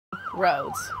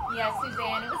roads. Yes,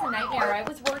 Suzanne, it was a nightmare. I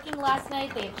was working last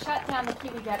night. They had shut down the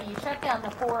QEW, shut down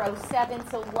the 407.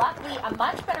 So luckily, a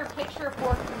much better picture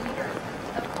for commuters.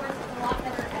 Of course, it's a lot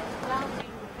better as well due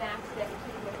to the fact that the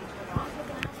QEW Toronto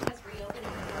bound has reopened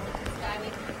in the Burlington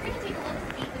Skyway. We're going to take a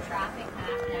look at the traffic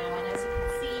map now, and as you can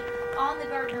see, on the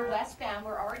Gardner westbound,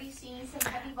 we're already seeing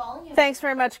some heavy volume. Thanks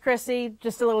very much, Krissy.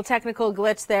 Just a little technical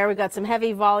glitch there. We got some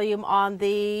heavy volume on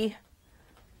the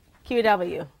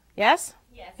QEW. Yes?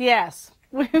 Yes. Yes.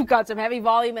 We've got some heavy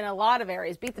volume in a lot of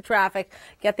areas. Beat the traffic.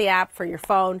 Get the app for your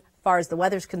phone as far as the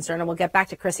weather's concerned, and we'll get back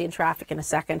to Krissy and traffic in a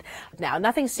second. Now,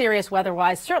 nothing serious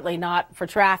weather-wise, certainly not for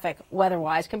traffic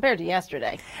weather-wise compared to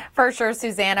yesterday. For sure,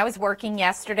 Suzanne. I was working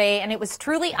yesterday, and it was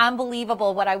truly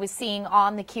unbelievable what I was seeing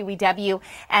on the QEW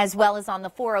as well as on the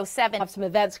 407. We'll have some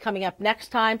events coming up next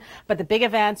time, but the big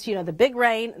events, you know, the big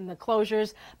rain and the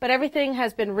closures, but everything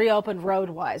has been reopened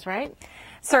road-wise, right?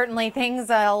 Certainly, things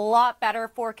a lot better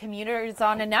for commuters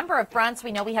on a number of fronts.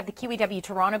 We know we have the QEW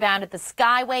Toronto bound at the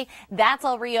Skyway. That's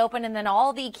all reopened. And then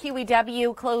all the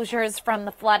QEW closures from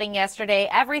the flooding yesterday.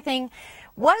 Everything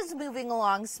was moving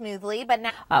along smoothly, but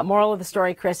now... Moral of the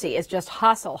story, Krissy, is just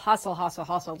hustle, hustle, hustle,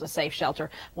 hustle to safe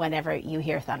shelter whenever you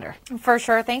hear thunder. For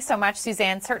sure. Thanks so much,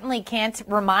 Suzanne. Certainly can't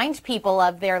remind people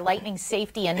of their lightning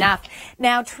safety enough.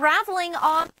 Now, traveling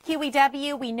on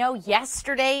QEW, we know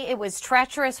yesterday it was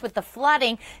treacherous with the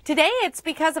flooding. Today, it's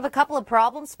because of a couple of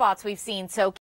problem spots we've seen. So